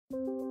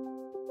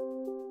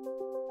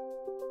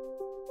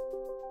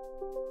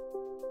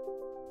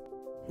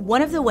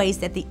One of the ways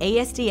that the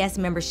ASDS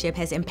membership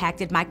has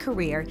impacted my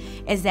career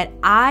is that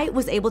I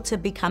was able to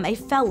become a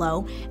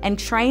fellow and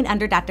train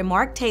under Dr.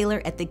 Mark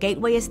Taylor at the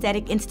Gateway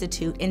Aesthetic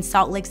Institute in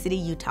Salt Lake City,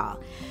 Utah.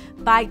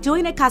 By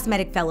doing a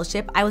cosmetic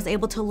fellowship, I was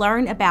able to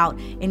learn about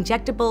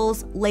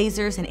injectables,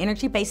 lasers, and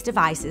energy-based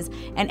devices,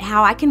 and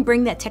how I can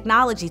bring that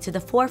technology to the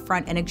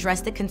forefront and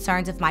address the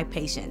concerns of my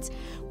patients.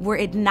 Were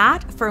it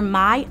not for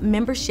my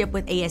membership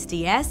with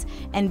ASDS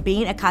and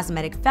being a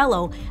cosmetic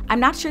fellow, I'm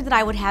not sure that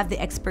I would have the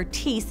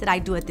expertise that I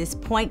do at this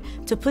point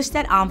to push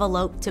that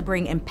envelope to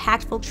bring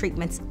impactful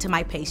treatments to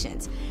my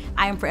patients.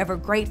 I am forever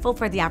grateful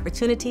for the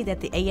opportunity that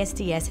the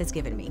ASDS has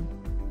given me.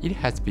 It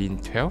has been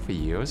 12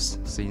 years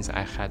since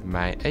I had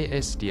my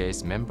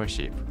ASDS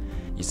membership.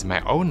 It's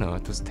my honor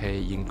to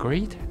stay in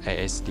great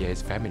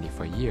ASDS family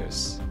for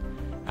years.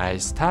 I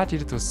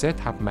started to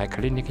set up my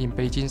clinic in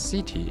Beijing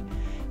City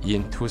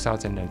in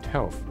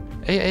 2012.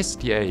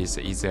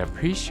 ASDS is a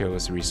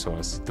precious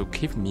resource to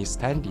keep me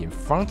standing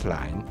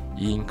frontline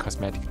in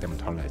cosmetic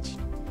dermatology.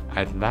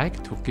 I'd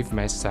like to give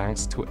my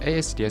thanks to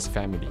ASDS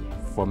family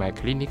for my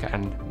clinic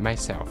and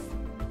myself.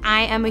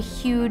 I am a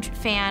huge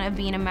fan of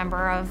being a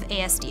member of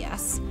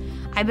ASDS.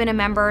 I've been a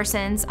member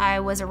since I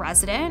was a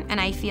resident, and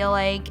I feel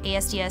like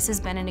ASDS has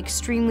been an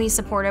extremely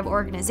supportive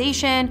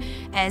organization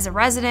as a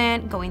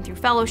resident, going through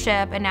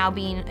fellowship, and now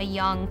being a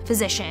young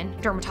physician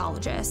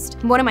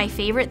dermatologist. One of my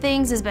favorite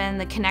things has been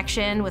the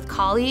connection with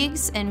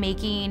colleagues and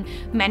making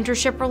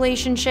mentorship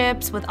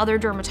relationships with other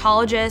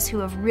dermatologists who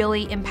have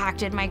really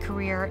impacted my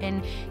career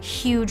in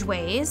huge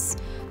ways.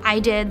 I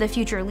did the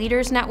Future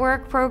Leaders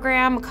Network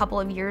program a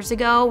couple of years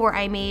ago where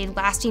I made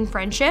lasting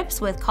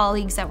friendships with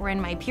colleagues that were in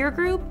my peer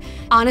group.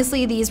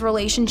 Honestly, these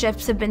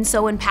relationships have been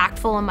so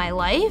impactful in my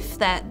life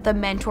that the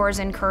mentors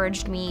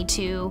encouraged me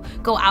to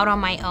go out on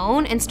my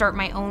own and start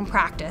my own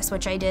practice,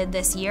 which I did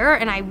this year,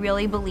 and I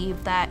really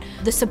believe that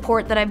the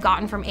support that I've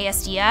gotten from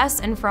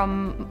ASDS and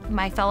from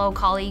my fellow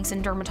colleagues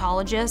and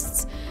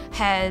dermatologists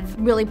have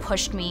really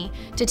pushed me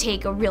to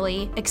take a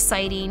really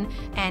exciting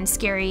and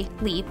scary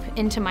leap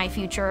into my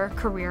future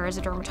career as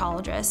a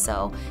dermatologist.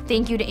 So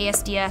thank you to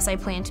ASDS. I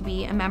plan to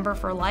be a member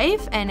for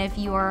life, and if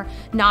you are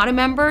not a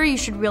member, you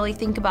should really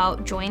think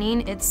about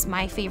joining. It's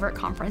my favorite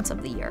conference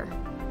of the year.